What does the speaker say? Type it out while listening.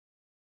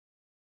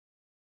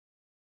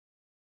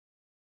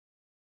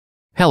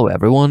Hello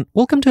everyone,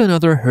 welcome to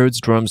another Hertz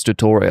Drums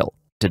tutorial.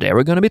 Today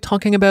we're going to be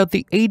talking about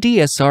the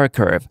ADSR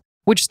curve,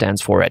 which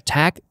stands for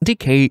Attack,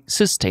 Decay,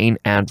 Sustain,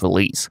 and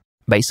Release.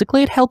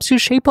 Basically, it helps you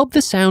shape up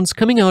the sounds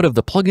coming out of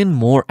the plugin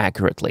more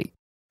accurately.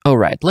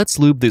 Alright, let's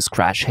loop this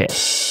crash hit.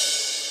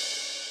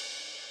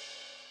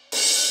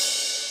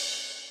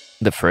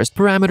 The first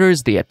parameter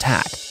is the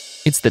attack.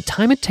 It's the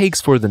time it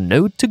takes for the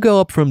note to go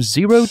up from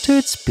 0 to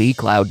its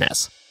peak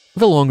loudness.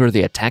 The longer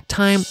the attack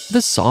time,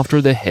 the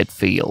softer the hit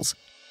feels.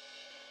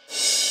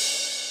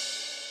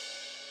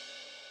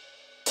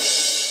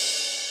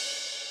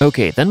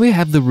 Okay, then we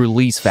have the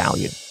release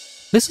value.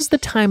 This is the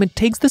time it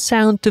takes the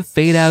sound to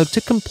fade out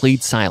to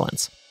complete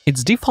silence.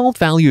 Its default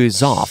value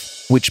is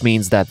off, which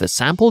means that the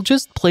sample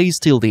just plays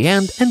till the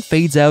end and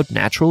fades out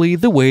naturally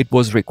the way it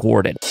was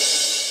recorded.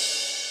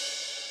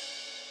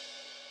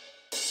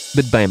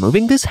 But by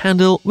moving this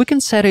handle, we can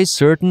set a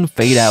certain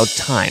fade-out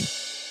time.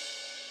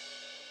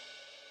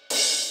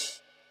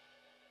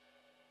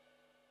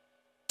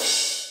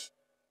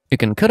 You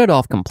can cut it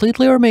off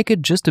completely or make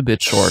it just a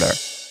bit shorter.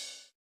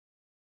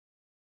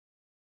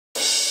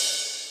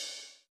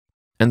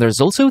 And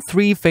there's also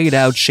 3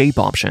 fade-out shape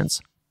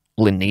options: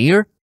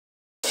 linear,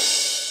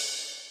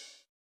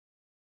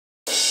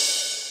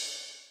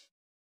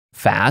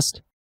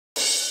 fast,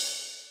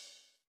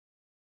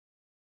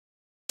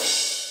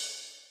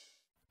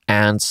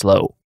 and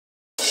slow.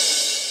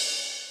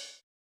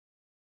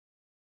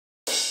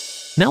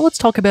 Now let's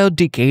talk about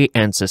decay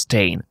and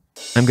sustain.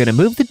 I'm gonna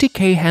move the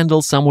decay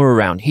handle somewhere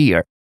around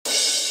here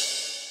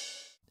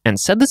and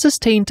set the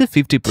sustain to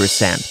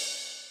 50%.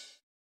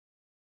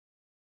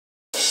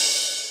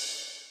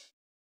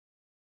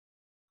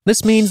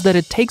 This means that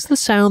it takes the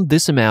sound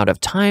this amount of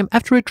time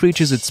after it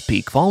reaches its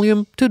peak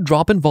volume to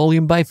drop in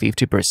volume by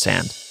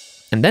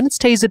 50%. And then it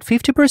stays at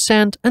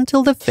 50%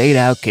 until the fade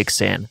out kicks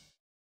in.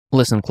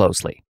 Listen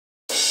closely.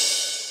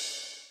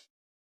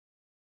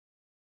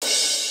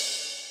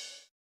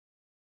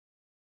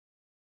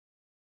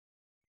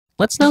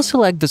 Let's now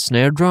select the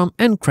snare drum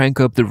and crank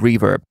up the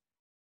reverb.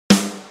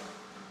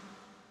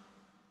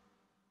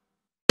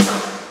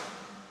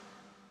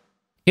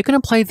 You can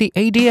apply the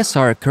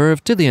ADSR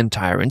curve to the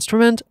entire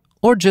instrument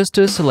or just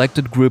to a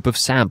selected group of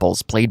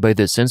samples played by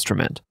this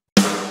instrument.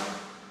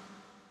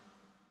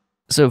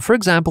 So, for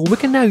example, we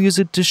can now use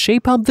it to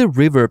shape up the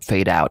reverb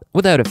fade out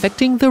without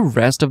affecting the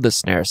rest of the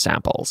snare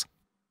samples.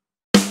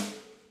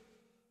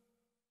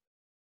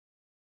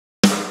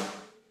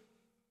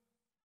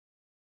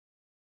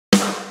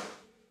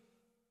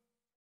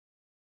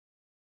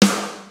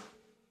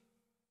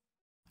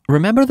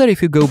 Remember that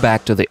if you go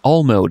back to the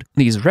all mode,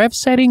 these rev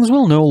settings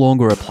will no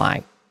longer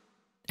apply.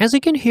 As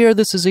you can hear,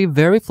 this is a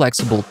very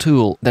flexible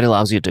tool that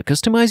allows you to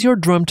customize your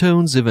drum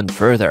tones even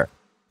further.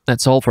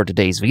 That's all for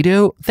today's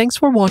video, thanks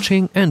for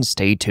watching and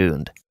stay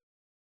tuned.